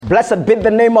Blessed be the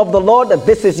name of the Lord.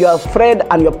 This is your friend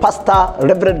and your pastor,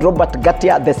 Reverend Robert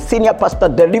Gatia, the senior pastor,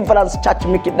 Deliverance Church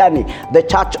Mikidani, the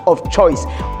church of choice.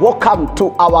 Welcome to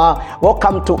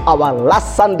our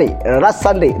last Sunday,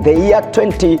 the year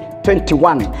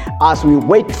 2021. As we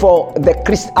wait for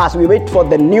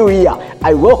the new year,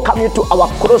 I welcome you to our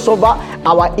crossover.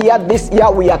 Our year this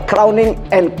year, we are crowning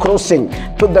and crossing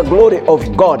to the glory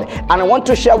of God. And I want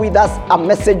to share with us a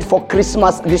message for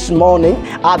Christmas this morning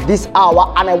at this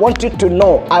hour. And I want you to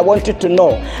know,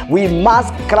 we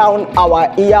must crown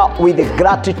our year with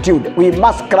gratitude. We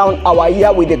must crown our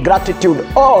year with gratitude,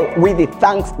 all with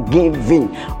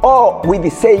thanksgiving, all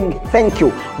with saying thank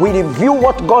you. We review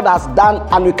what God has done,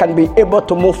 and we can be able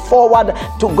to move forward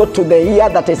to go to the year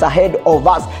that is ahead of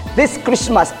us. This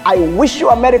Christmas, I wish you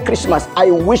a Merry Christmas. I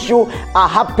wish you a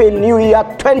Happy New Year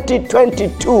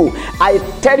 2022. I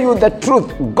tell you the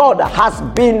truth, God has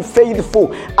been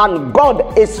faithful, and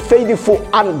God is faithful,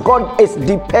 and God is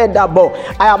dependable.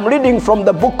 I am reading from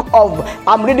the book of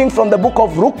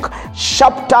Luke,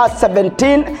 chapter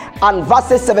 17 and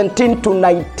verses 17 to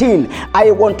 19.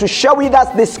 I want to share with us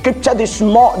the scripture this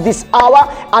hour,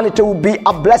 and it will be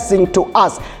a blessing to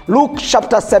us. Luke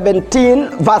chapter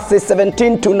 17 verses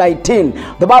 17 to 19.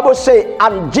 The Bible says,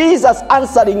 and Jesus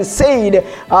answering said,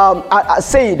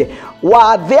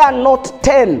 were there not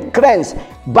 10 crowns?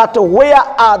 But where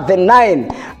are the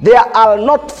 9? They are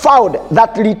not found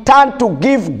that return to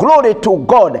give glory to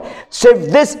God,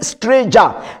 save this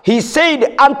stranger. He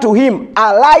said unto him,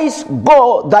 arise,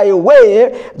 go thy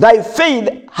way, thy faith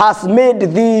has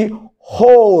made thee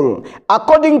whole.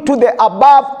 According to the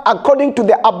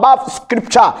above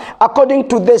scripture, according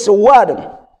to this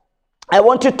word, I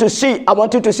want you to see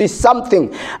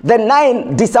something. The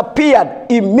 9 disappeared.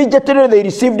 Immediately they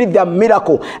received their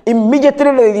miracle.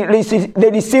 Immediately they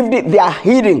received their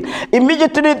healing.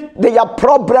 Immediately their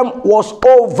problem was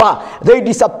over. They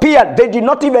disappeared. They did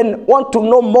not even want to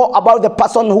know more about the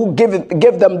person who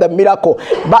gave them the miracle.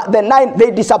 But the 9,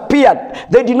 they disappeared.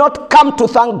 They did not come to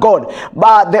thank God.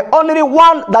 But the only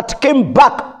one that came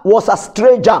back was a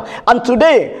stranger. And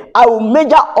today I will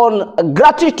measure on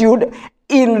gratitude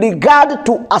in regard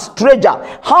to a stranger.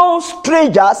 How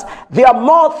strangers, they are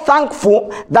more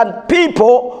thankful than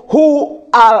people who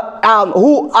are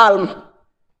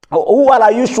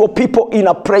usual people in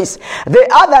a place. The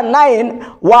other 9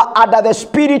 were under the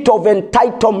spirit of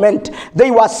entitlement.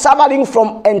 They were suffering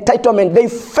from entitlement. They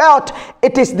felt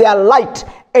it is their light.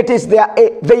 It is they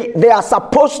are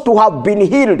supposed to have been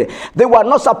healed. They were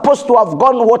not supposed to have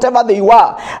gone whatever they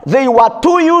were. They were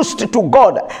too used to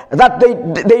God that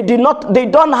they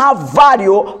don't have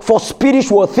value for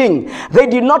spiritual thing. They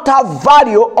did not have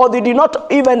value, or they did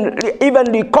not even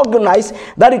recognize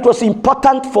that it was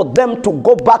important for them to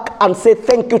go back and say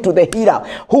thank you to the healer,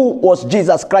 who was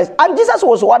Jesus Christ. And Jesus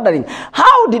was wondering,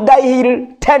 how did I heal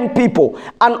 10 people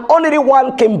and only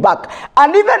one came back?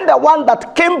 And even the one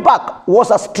that came back was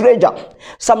a stranger.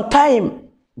 Sometime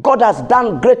God has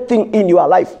done great thing in your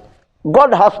life.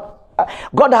 God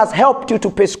has helped you to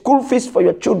pay school fees for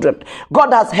your children.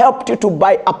 God has helped you to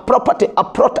buy a property, a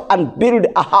plot, and build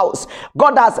a house.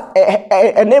 God has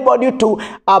enabled you to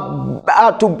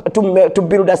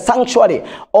build a sanctuary,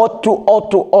 or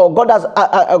God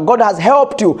has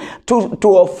helped you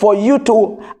for you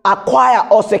to acquire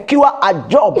or secure a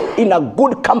job in a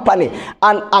good company.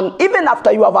 And even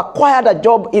after you have acquired a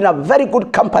job in a very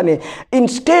good company,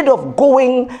 instead of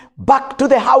going back to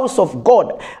the house of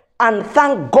God and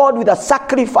thank God with a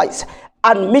sacrifice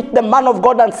and meet the man of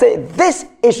God and say, this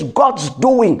is God's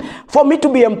doing, for me to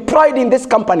be employed in this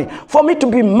company, for me to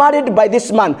be married by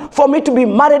this man, for me to be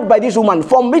married by this woman,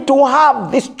 for me to have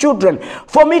these children,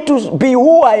 for me to be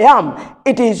who I am.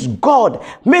 It is God.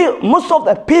 Most of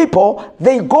the people,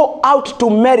 they go out to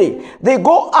marry. They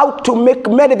go out to make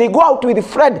money. They go out with a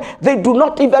friend. They do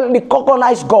not even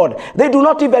recognize God. They do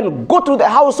not even go to the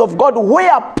house of God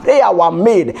where prayer were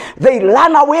made. They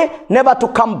ran away, never to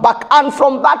come back. And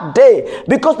from that day,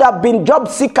 because they have been job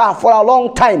seeker for a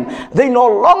long time, they no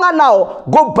longer now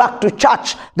go back to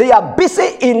church. They are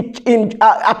busy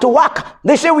at work.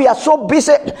 They say we are so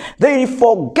busy. They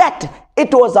forget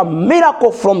it was a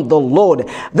miracle from the Lord.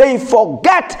 They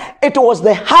forget it was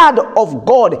the hand of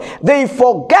God. They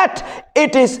forget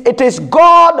it is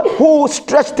God who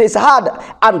stretched his hand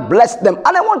and blessed them.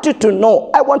 And I want you to know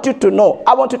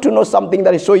something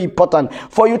that is so important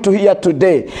for you to hear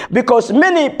today. Because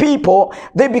many people,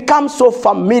 they become so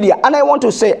familiar. And I want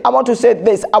to say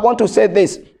this.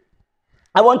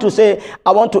 I want to say this.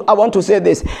 I want to say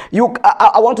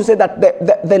that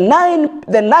the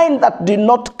nine that did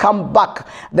not come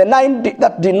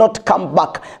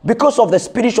back, because of the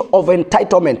spirit of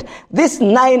entitlement. These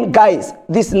nine guys,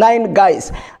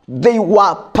 they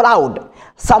were proud.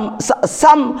 Some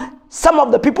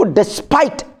of the people,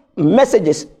 despite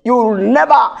messages, you'll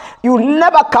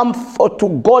never come to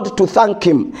God to thank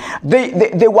him.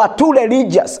 They were too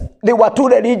religious.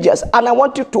 And I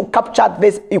want you to capture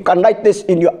this. You can write this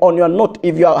on your note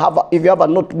if you have a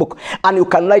notebook, and you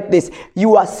can write this.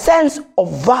 Your sense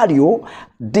of value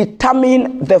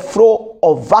determine the flow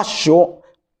of virtue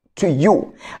to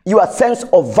you. Your sense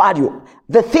of value,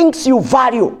 the things you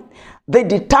value, they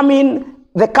determine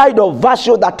the kind of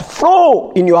virtue that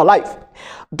flow in your life.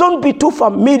 Don't be too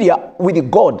familiar with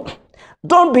God.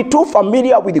 Don't be too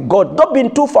familiar with God. Don't be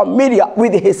too familiar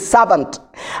with his servant.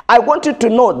 I want you to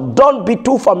know, don't be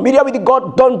too familiar with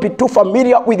God. Don't be too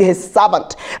familiar with his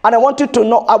servant. And I want you to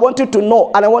know that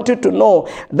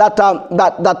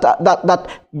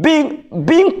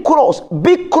being close,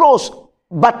 be close,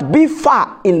 but be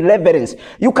far in reverence.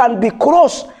 You can be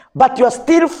close, but you are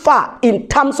still far in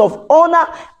terms of honor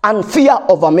and fear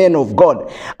of a man of God.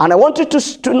 And I want you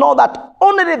to know that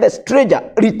only the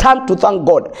stranger return to thank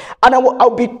God. And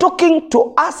I'll be talking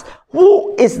to us,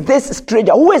 who is this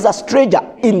stranger? Who is a stranger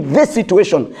in this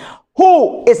situation?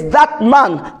 Who is that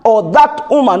man or that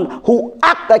woman who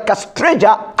act like a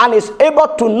stranger and is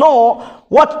able to know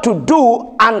what to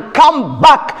do and come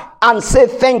back and say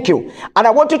thank you? And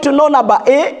I want you to know, number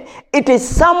A, it is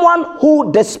someone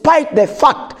who, despite the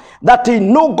fact that he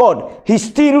know God, he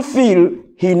still feel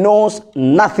he knows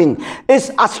nothing.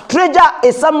 Is a stranger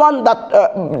is someone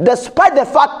that, despite the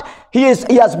fact he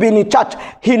has been in church,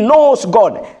 he knows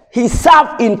God, he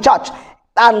served in church,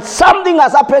 and something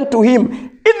has happened to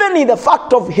him. Even in the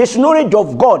fact of his knowledge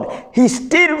of God, he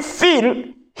still feel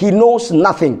he knows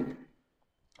nothing.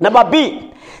 Number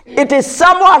B, it is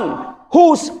someone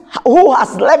who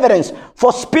has reverence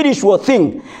for spiritual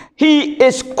thing. He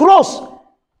is close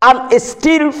and is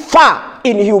still far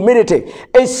in humility.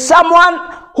 Is someone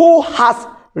who has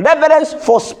reverence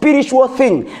for spiritual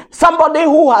thing. Somebody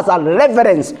who has a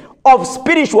reverence of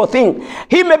spiritual thing.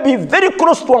 He may be very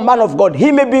close to a man of God.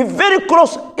 He may be very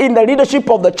close in the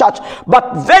leadership of the church,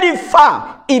 but very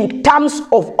far in terms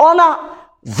of honor,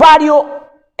 value,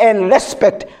 and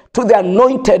respect to the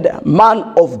anointed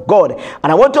man of God.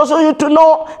 And I want also you to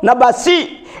know, number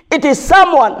C, it is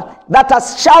someone that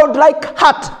has childlike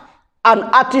heart and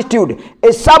attitude.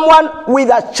 Is someone with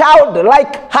a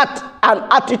childlike heart and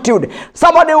attitude.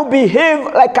 Somebody who behave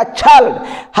like a child,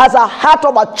 has a heart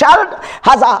of a child,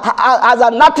 has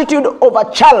an attitude of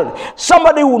a child.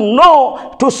 Somebody who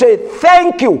know to say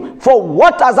thank you for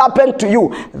what has happened to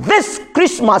you. This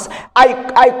Christmas,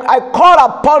 I call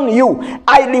upon you.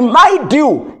 I remind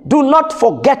you, do not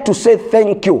forget to say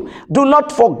thank you. Do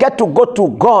not forget to go to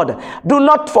God. Do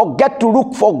not forget to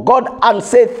look for God and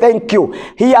say thank you.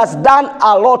 He has done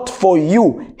a lot for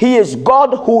you. He is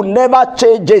God who never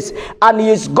changes, and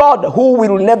he is God who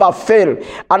will never fail.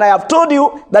 And I have told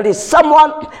you that is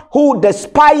someone who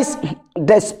despise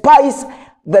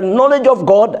the knowledge of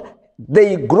God,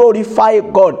 they glorify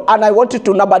God. And I want you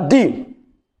to number D.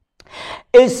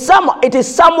 It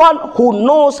is someone who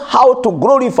knows how to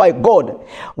glorify God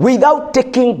without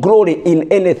taking glory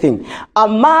in anything. A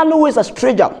man who is a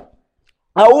stranger,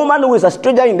 a woman who is a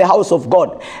stranger in the house of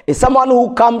God, is someone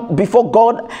who comes before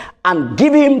God and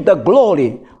give him the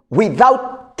glory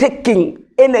without taking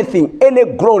anything, any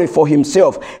glory for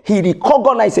himself. He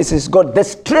recognizes his God. The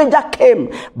stranger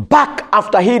came back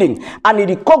after hearing, and he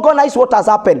recognized what has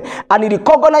happened, and he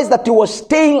recognized that he was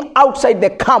staying outside the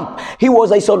camp. He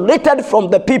was isolated from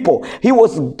the people. He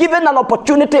was given an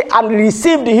opportunity and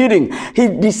received healing. He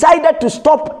decided to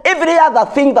stop every other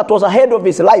thing that was ahead of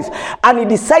his life, and he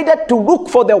decided to look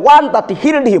for the one that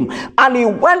healed him, and he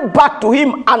went back to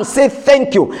him and said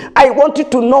thank you. I want you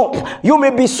to know, you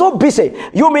may be so busy,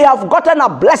 you may have gotten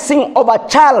a blessing of a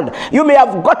child, you may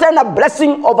have gotten a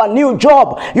blessing of a new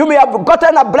job, you may have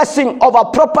gotten a blessing of a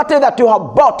property that you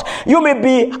have bought, you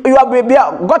may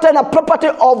have gotten a property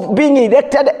of being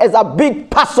elected as a big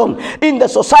person in the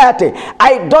society.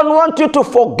 I don't want you to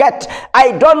forget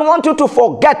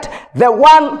the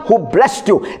one who blessed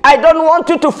you. I don't want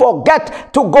you to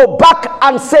forget to go back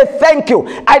and say thank you.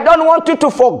 I don't want you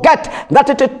to forget that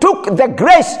it took the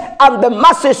grace and the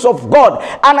mercies of God.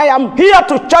 And I am here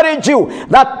to challenge you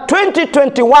that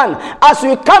 2021, as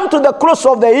we come to the close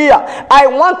of the year, I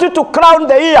want you to crown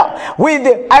the year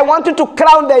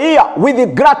with the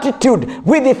gratitude,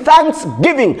 with the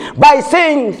thanksgiving, by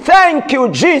saying, thank you,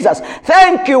 Jesus.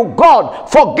 Thank you, God,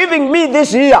 for giving me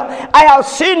this year. I have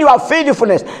seen your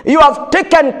faithfulness. You have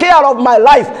taken care of my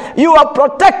life. You have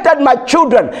protected my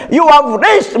children. You have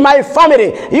raised my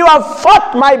family. You have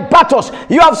fought my battles.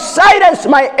 You have silenced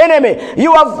my enemy.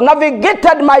 You have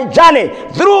navigated my journey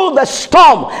through the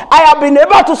storm. I have been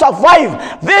able to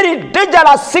survive very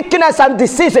dangerous sickness and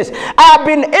diseases. I have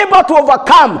been able to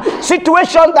overcome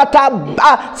situations that are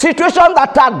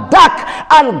dark,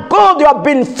 and God, you have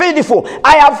been faithful.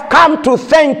 I have come to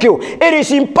thank you. It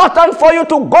is important for you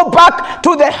to go back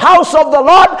to the house of the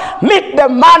Lord, meet the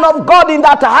man of God in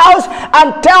that house,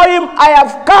 and tell him, I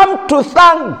have come to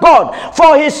thank God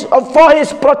for his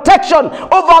protection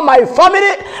over my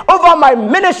family, over my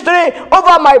ministry,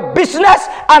 over my business,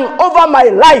 and over my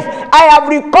life. I have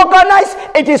recognized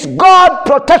it is God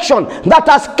protection that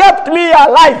has kept me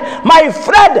alive. My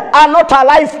friends are not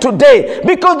alive today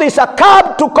because they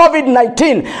succumbed to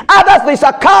COVID-19. Others, they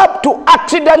succumbed to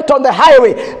accident on the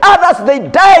highway. Others, they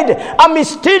died a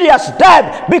mysterious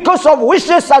death because of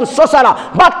wishes and sorcery.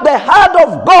 But the hand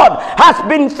of God has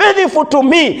been faithful to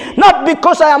me, not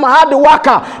because I am a hard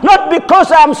worker, not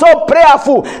because I am so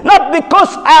prayerful, not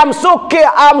because I am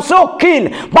so keen,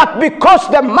 but because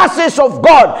the mercies of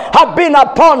God have been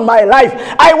upon my life.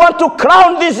 I want to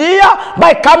crown this year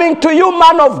by coming to you,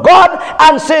 man of God,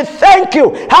 and say thank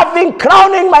you, having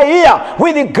crowning my year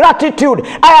with gratitude.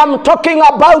 I am talking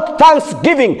about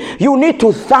thanksgiving. You need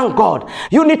to thank God.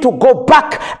 You need to go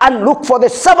back and look for the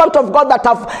servant of God that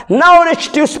have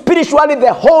nourished you spiritually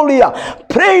the whole year,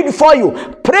 prayed for you,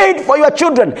 prayed for your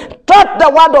children, taught the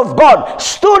word of God,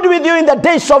 stood with you in the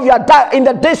days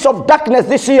of darkness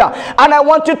this year. And I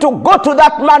want you to go to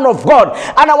that man of God,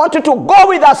 and I want you to go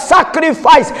with a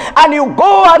sacrifice, and you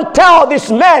go and tell this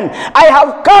man, I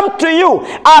have come to you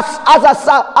as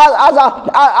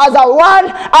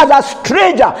a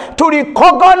stranger to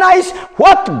recognize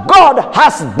what God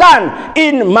has done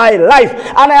in my life,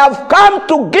 and I have come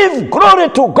to give glory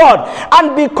to God.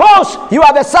 And because you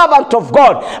are the servant of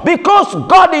God, because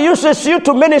God uses you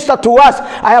to minister to us,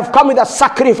 I have come with a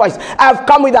sacrifice. I have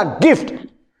come with a gift.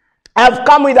 I have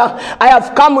come with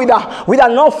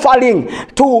an offering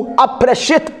to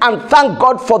appreciate and thank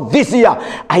God for this year.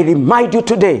 I remind you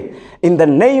today, in the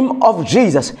name of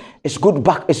Jesus, it's good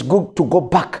to go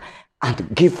back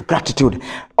and give gratitude.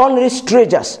 Only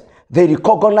strangers, they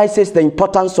recognize the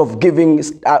importance of giving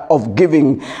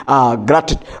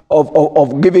gratitude,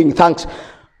 of giving thanks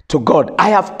to God. I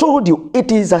have told you,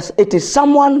 it is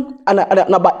someone,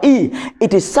 number E,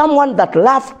 it is someone that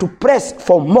loves to press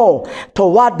for more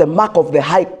toward the mark of the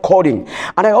high calling.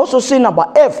 And I also say number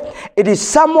F, it is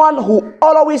someone who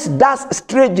always does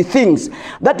strange things.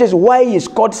 That is why he is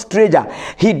called stranger.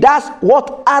 He does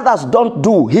what others don't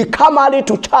do. He comes early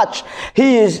to church.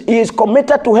 He is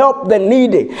committed to help the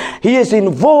needy. He is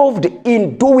involved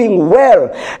in doing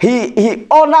well. He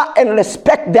honor and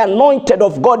respect the anointed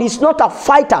of God. He's not a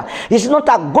fighter. He's not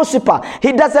a gossiper.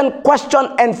 He doesn't question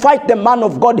and fight the man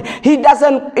of God. He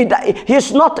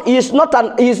is not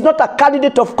a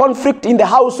candidate of conflict in the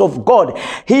house of God.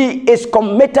 He is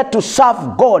committed to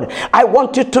serve God. I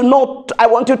want you to know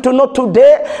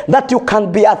today that you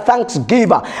can be a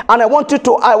thanksgiver. And I want you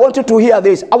to hear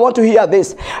this. I want to hear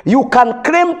this. You can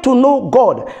claim to know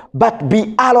God, but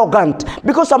be arrogant.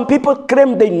 Because some people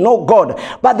claim they know God,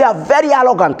 but they are very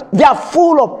arrogant. They are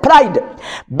full of pride.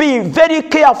 Be very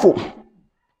careful.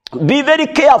 Be very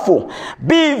careful.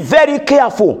 Be very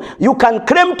careful. You can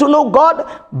claim to know God,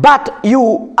 but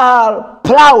you are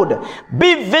proud.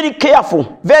 Be very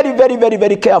careful. Very, very, very,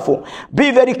 very careful.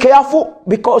 Be very careful,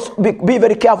 because be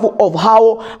very careful of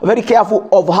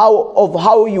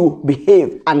how you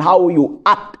behave and how you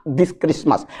act this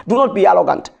Christmas. Do not be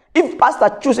arrogant. If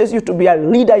pastor chooses you to be a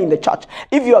leader in the church,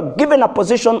 if you are given a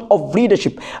position of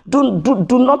leadership, do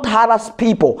not harass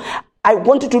people. I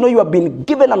want you to know you have been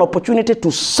given an opportunity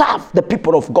to serve the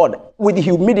people of God with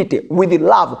humility, with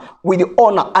love, with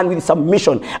honor, and with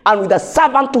submission, and with a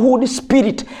servanthood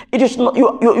spirit. It is not,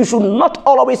 you should not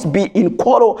always be in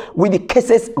quarrel with the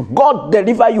cases. God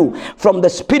deliver you from the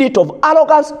spirit of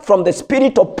arrogance, from the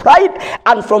spirit of pride,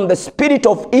 and from the spirit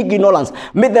of ignorance.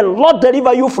 May the Lord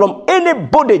deliver you from any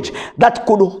bondage that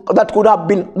could have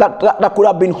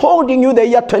been holding you the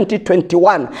year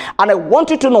 2021. And I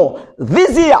want you to know,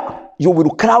 this year you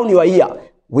will crown your year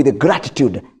with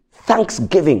gratitude,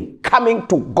 thanksgiving, coming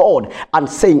to God and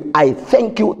saying, I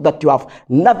thank you that you have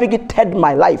navigated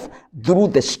my life through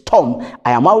the storm.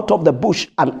 I am out of the bush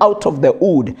and out of the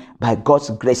wood by God's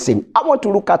gracing. I want to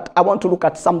look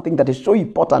at something that is so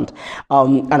important.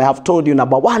 And I have told you,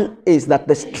 number one is that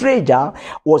the stranger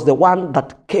was the one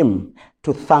that came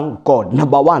to thank God.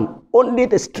 Number one, only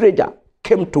the stranger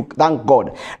came to thank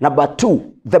God. Number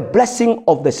two, the blessing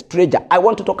of the stranger. I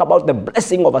want to talk about the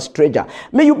blessing of a stranger.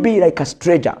 May you be like a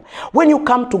stranger. When you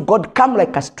come to God, come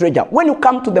like a stranger. When you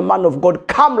come to the man of God,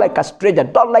 come like a stranger.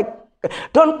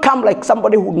 Don't come like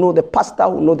somebody who know the pastor,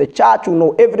 who know the church, who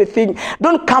know everything.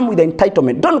 Don't come with the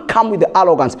entitlement. Don't come with the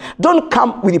arrogance. Don't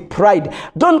come with the pride.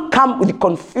 Don't come with the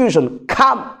confusion.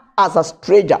 Come as a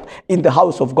stranger in the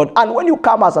house of God. And when you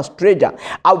come as a stranger,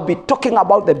 I'll be talking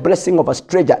about the blessing of a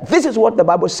stranger. This is what the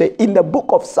Bible says in the book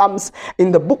of Psalms,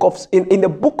 in the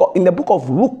book of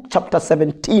Luke chapter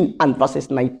 17 and verses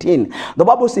 19. The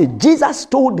Bible says Jesus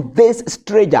told this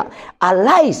stranger,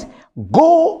 "Arise,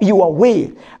 go your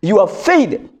way. Your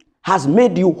faith has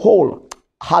made you whole."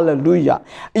 Hallelujah.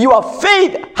 Your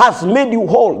faith has made you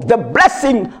whole. The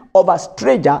blessing of a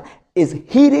stranger is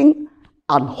healing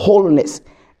and wholeness.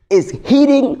 Is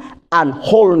healing and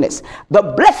wholeness. The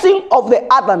blessing of the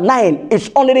other 9 is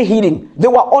only healing. They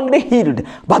were only healed,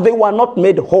 but they were not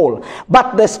made whole.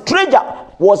 But the stranger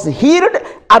was healed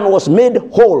and was made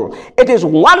whole. It is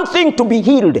one thing to be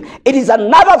healed. It is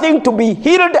another thing to be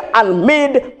healed and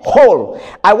made whole.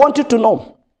 I want you to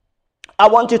know.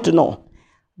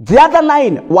 The other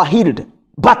 9 were healed,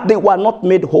 but they were not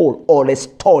made whole or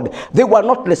restored. They were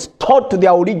not restored to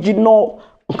their original,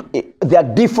 their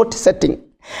default setting.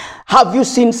 Have you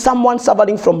seen someone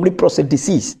suffering from leprosy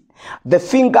disease? The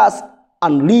fingers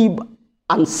and lip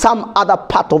and some other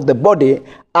part of the body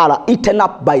are eaten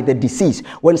up by the disease.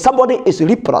 When somebody is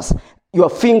leprous, your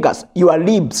fingers, your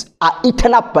lips are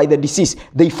eaten up by the disease.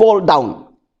 They fall down.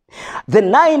 The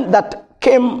 9 that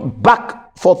came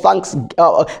back for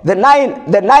the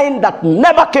nine that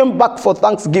never came back for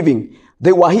Thanksgiving,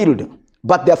 they were healed,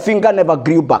 but their finger never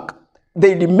grew back.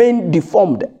 They remained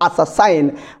deformed as a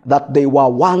sign that they were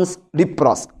once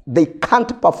leprous. They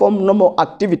can't perform normal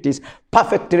activities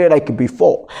perfectly like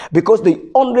before because they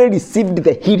only received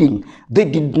the healing. They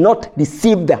did not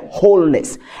receive the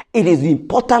wholeness. It is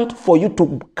important for you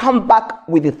to come back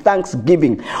with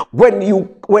thanksgiving. When you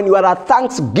are a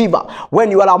thanksgiver, when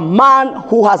you are a man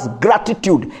who has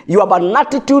gratitude, you have an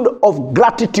attitude of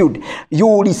gratitude,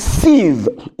 you receive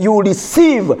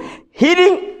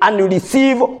healing and you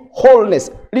receive wholeness.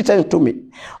 Listen to me.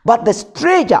 But the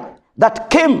stranger that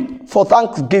came for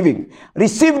Thanksgiving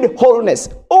received wholeness.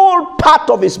 All part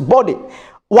of his body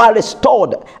were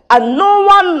restored, and no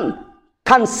one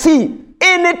can see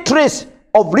any trace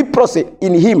of leprosy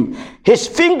in him. His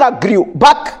finger grew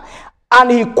back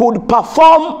and he could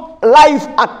perform life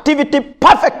activity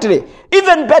perfectly,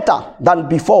 even better than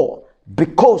before,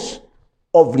 because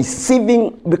of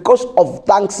receiving, because of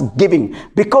thanksgiving,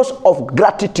 because of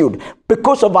gratitude,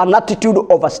 because of an attitude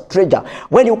of a stranger.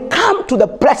 When you come to the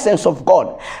presence of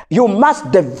God, you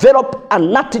must develop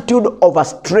an attitude of a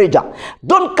stranger.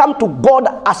 Don't come to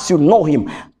God as you know him.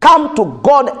 Come to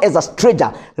God as a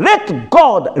stranger. Let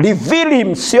God reveal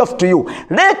himself to you.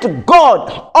 Let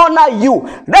God honor you.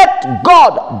 Let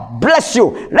God bless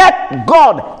you. Let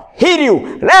God heal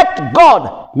you. Let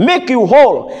God make you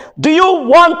whole. Do you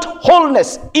want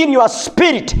wholeness in your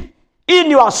spirit,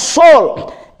 in your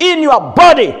soul, in your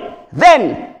body?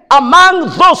 Then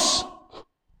among those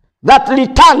that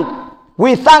returned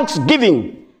with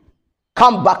thanksgiving,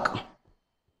 come back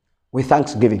with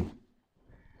thanksgiving.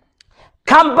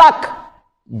 Come back.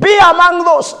 Be among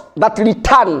those that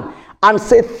return and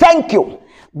say thank you.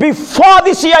 Before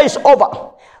this year is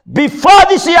over, before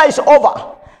this year is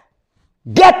over,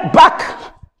 get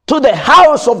back to the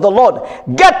house of the Lord.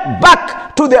 Get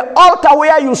back to the altar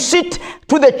where you sit,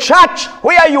 to the church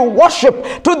where you worship,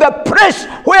 to the place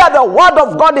where the word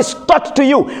of God is taught to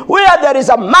you, where there is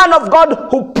a man of God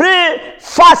who pray,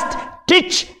 fast,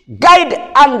 teach, guide,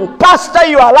 and pastor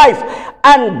your life.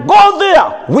 And go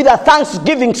there with a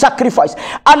thanksgiving sacrifice.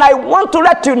 And I want to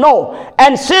let you know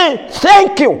and say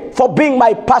thank you for being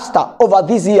my pastor over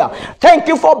this year. Thank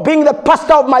you for being the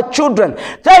pastor of my children.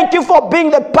 Thank you for being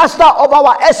the pastor of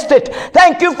our estate.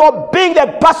 Thank you for being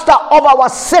the pastor of our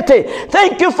city.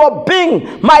 Thank you for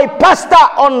being my pastor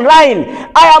online.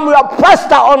 I am your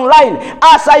pastor online.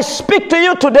 As I speak to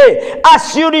you today,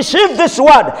 as you receive this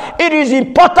word, it is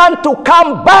important to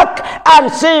come back back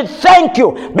and say thank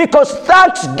you, because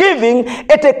thanksgiving,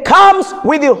 it comes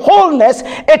with the wholeness,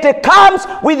 it comes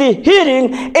with the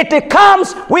healing, it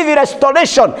comes with the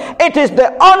restoration. It is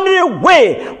the only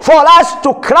way for us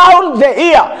to crown the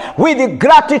year with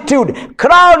gratitude.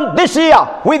 Crown this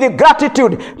year with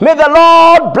gratitude. May the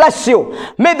Lord bless you.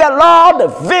 May the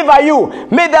Lord favor you.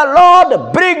 May the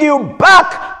Lord bring you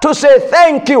back to say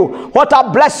thank you. What a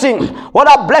blessing. What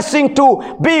a blessing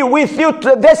to be with you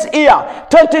this year.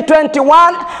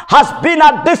 2021 has been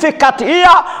a difficult year,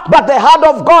 but the hand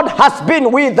of God has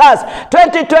been with us.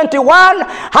 2021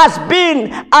 has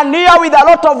been a year with a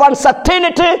lot of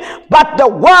uncertainty, but the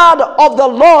word of the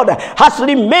Lord has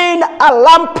remained a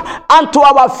lamp unto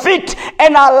our feet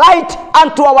and a light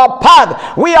unto our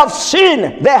path. We have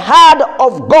seen the hand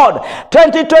of God.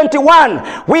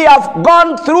 2021, we have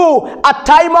gone through a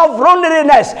time of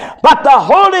loneliness, but the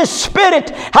Holy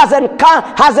Spirit has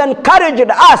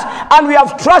encouraged us, and we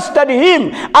have trusted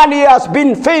Him, and He has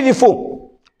been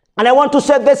faithful. And I want to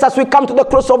say this as we come to the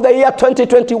close of the year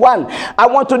 2021. I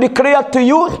want to declare to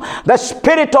you, the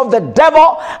spirit of the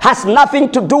devil has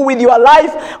nothing to do with your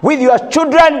life, with your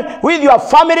children, with your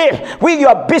family, with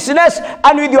your business,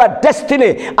 and with your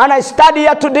destiny. And I stand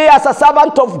here today as a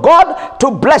servant of God to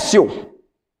bless you.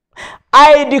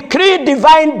 I decree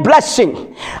divine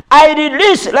blessing. I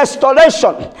release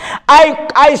restoration.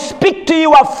 I speak to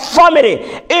your family.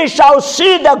 It shall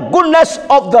see the goodness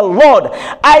of the Lord.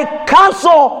 I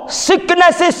cancel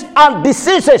sicknesses and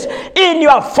diseases in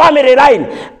your family line.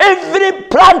 Every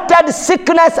planted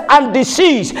sickness and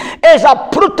disease is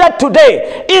uprooted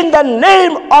today in the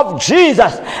name of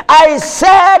Jesus. I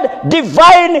said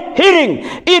divine healing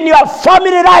in your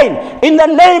family line in the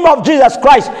name of Jesus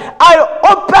Christ. I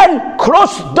open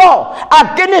closed door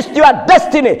against your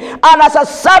destiny, and as a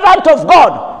servant of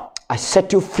God, I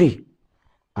set you free,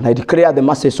 and I declare the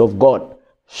mercies of God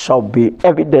shall be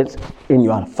evident in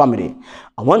your family.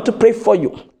 I want to pray for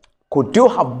you. Could you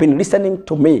have been listening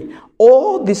to me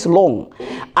all this long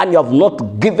and you have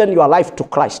not given your life to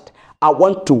Christ? I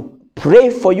want to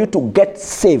pray for you to get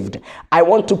saved. I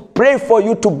want to pray for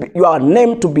you to your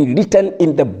name to be written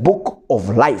in the book of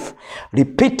life.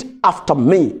 Repeat after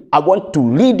me. I want to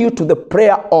lead you to the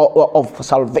prayer of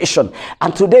salvation.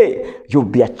 And today you'll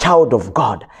be a child of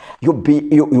God. You'll be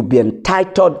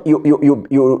entitled.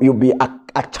 You'll be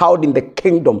a child in the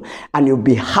kingdom, and you'll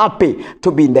be happy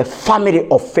to be in the family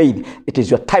of faith. It is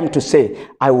your time to say,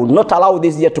 I will not allow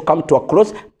this year to come to a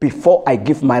close before I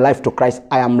give my life to Christ.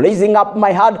 I am raising up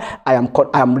my hand. I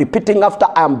am repeating after.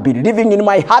 I am believing in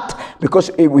my heart,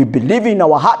 because if we believe in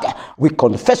our heart, we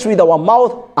confess with our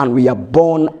mouth, and we are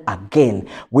born again.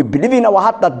 We believe in our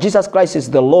heart that Jesus Christ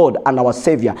is the Lord and our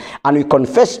Savior, and we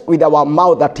confess with our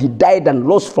mouth that He died and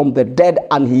rose from the dead,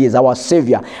 and He is our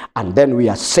Savior, and then we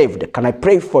are saved. Can I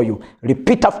pray for you?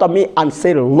 Repeat after me and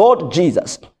say, Lord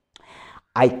Jesus,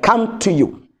 I come to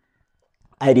you.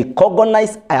 I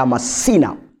recognize I am a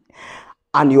sinner,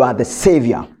 and you are the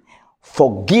Savior.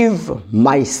 Forgive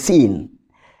my sin.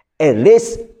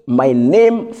 Erase my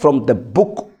name from the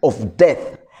book of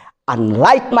death, and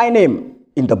write my name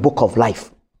in the book of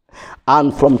life.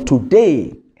 And from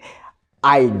today,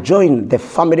 I join the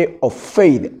family of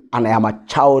faith, and I am a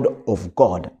child of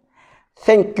God.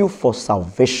 Thank you for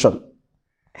salvation.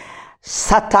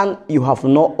 Satan, you have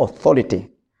no authority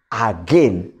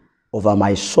again over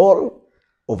my soul,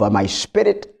 over my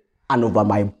spirit, and over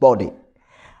my body.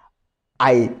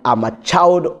 I am a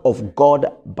child of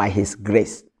God by His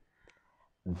grace.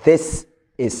 This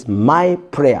is my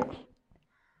prayer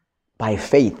by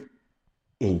faith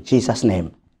in Jesus'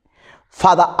 name.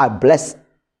 Father, I bless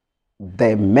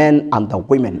the men and the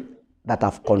women that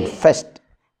have confessed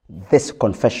this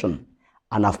confession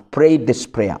and have prayed this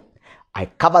prayer. I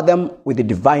cover them with the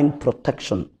divine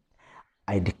protection.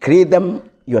 I decree them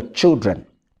your children,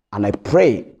 and I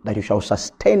pray that you shall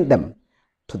sustain them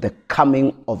to the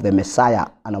coming of the Messiah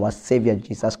and our Savior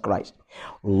Jesus Christ.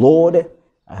 Lord,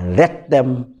 let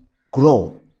them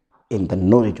grow in the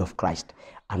knowledge of Christ.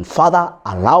 And Father,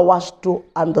 allow us to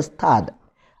understand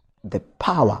the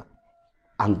power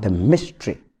and the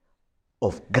mystery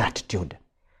of gratitude.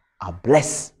 I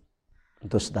bless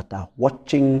those that are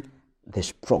watching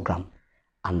this program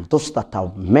and those that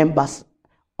are members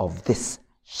of this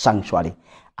sanctuary.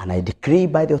 And I decree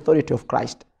by the authority of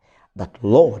Christ that,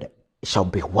 Lord, it shall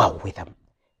be well with them.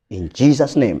 In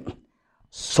Jesus' name,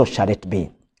 so shall it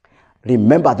be.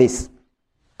 Remember this.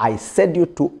 I send you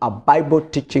to a Bible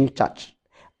teaching church.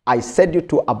 I send you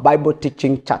to a Bible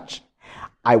teaching church.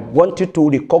 I want you to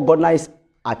recognize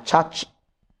a church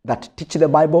that teach the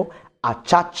Bible, a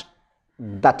church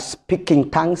that speak in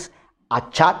tongues, a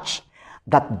church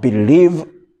that believe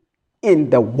in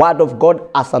the word of God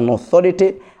as an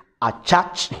authority, a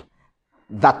church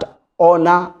that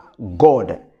honor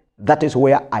God. That is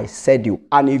where I said you.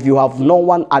 And if you have no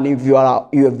one, and if you are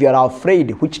afraid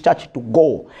which church to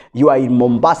go, you are in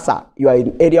Mombasa, you are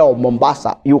in area of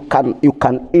Mombasa, you can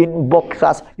inbox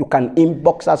us. You can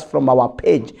inbox us from our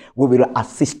page. We will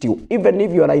assist you. Even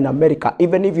if you are in America,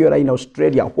 even if you are in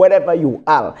Australia, wherever you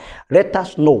are, let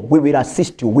us know. We will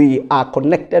assist you. We are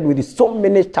connected with so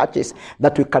many churches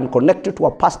that we can connect you to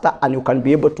a pastor and you can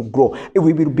be able to grow.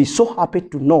 We will be so happy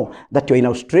to know that you are in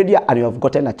Australia and you have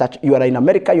gotten a church. You are in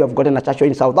America, you have gotten a church. You are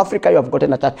in South Africa, you have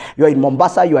gotten a church. You are in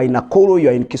Mombasa, you are in Nakuru, you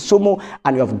are in Kisumu,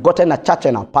 and you have gotten a church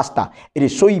and a pastor. It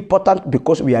is so important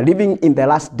because we are living in the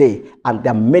last day and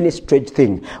there are many strange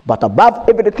things. But above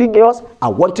everything else, I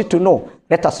want you to know,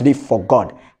 let us live for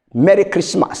God. Merry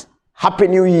Christmas. Happy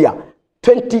New Year.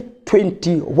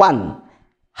 2021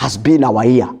 has been our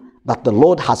year that the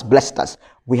Lord has blessed us.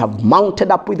 We have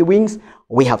mounted up with wings.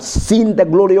 We have seen the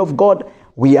glory of God.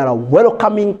 We are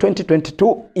welcoming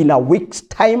 2022 in a week's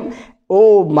time.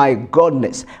 Oh my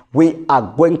goodness, we are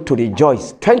going to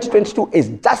rejoice. 2022 is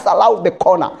just around the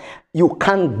corner. You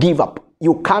can't give up.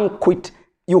 You can't quit.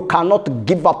 You cannot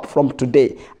give up from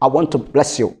today. I want to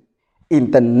bless you.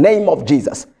 In the name of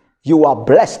Jesus, you are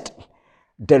blessed.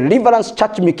 Deliverance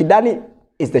Church Mikidani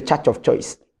is the church of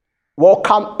choice.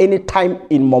 Welcome anytime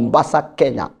in Mombasa,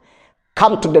 Kenya.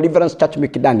 Come to Deliverance Church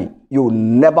Mikidani. You will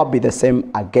never be the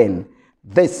same again.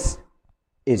 This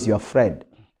is your friend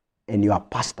and your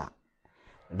pastor,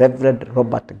 Reverend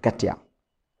Robert Gatia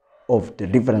of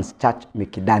Deliverance Church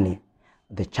Mikidani,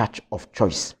 the church of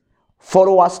choice.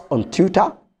 Follow us on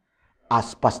Twitter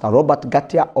as Pastor Robert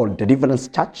Gatia or Deliverance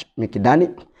Church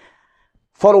Mikidani.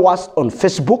 Follow us on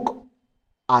Facebook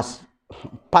as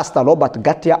Pastor Robert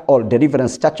Gatia or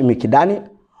Deliverance Church Mikidani.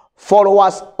 Follow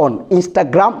us on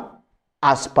Instagram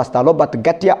as Pastor Robert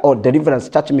Gatia or Deliverance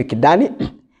Church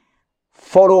Mikidani.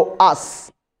 Follow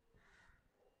us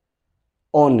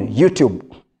on YouTube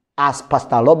as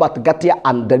Pastor Robert Gatia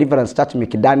and Deliverance Church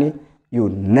Mikidani. You'll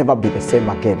never be the same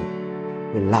again.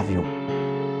 We love you.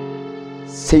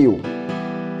 See you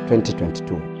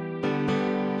 2022.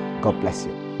 God bless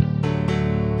you.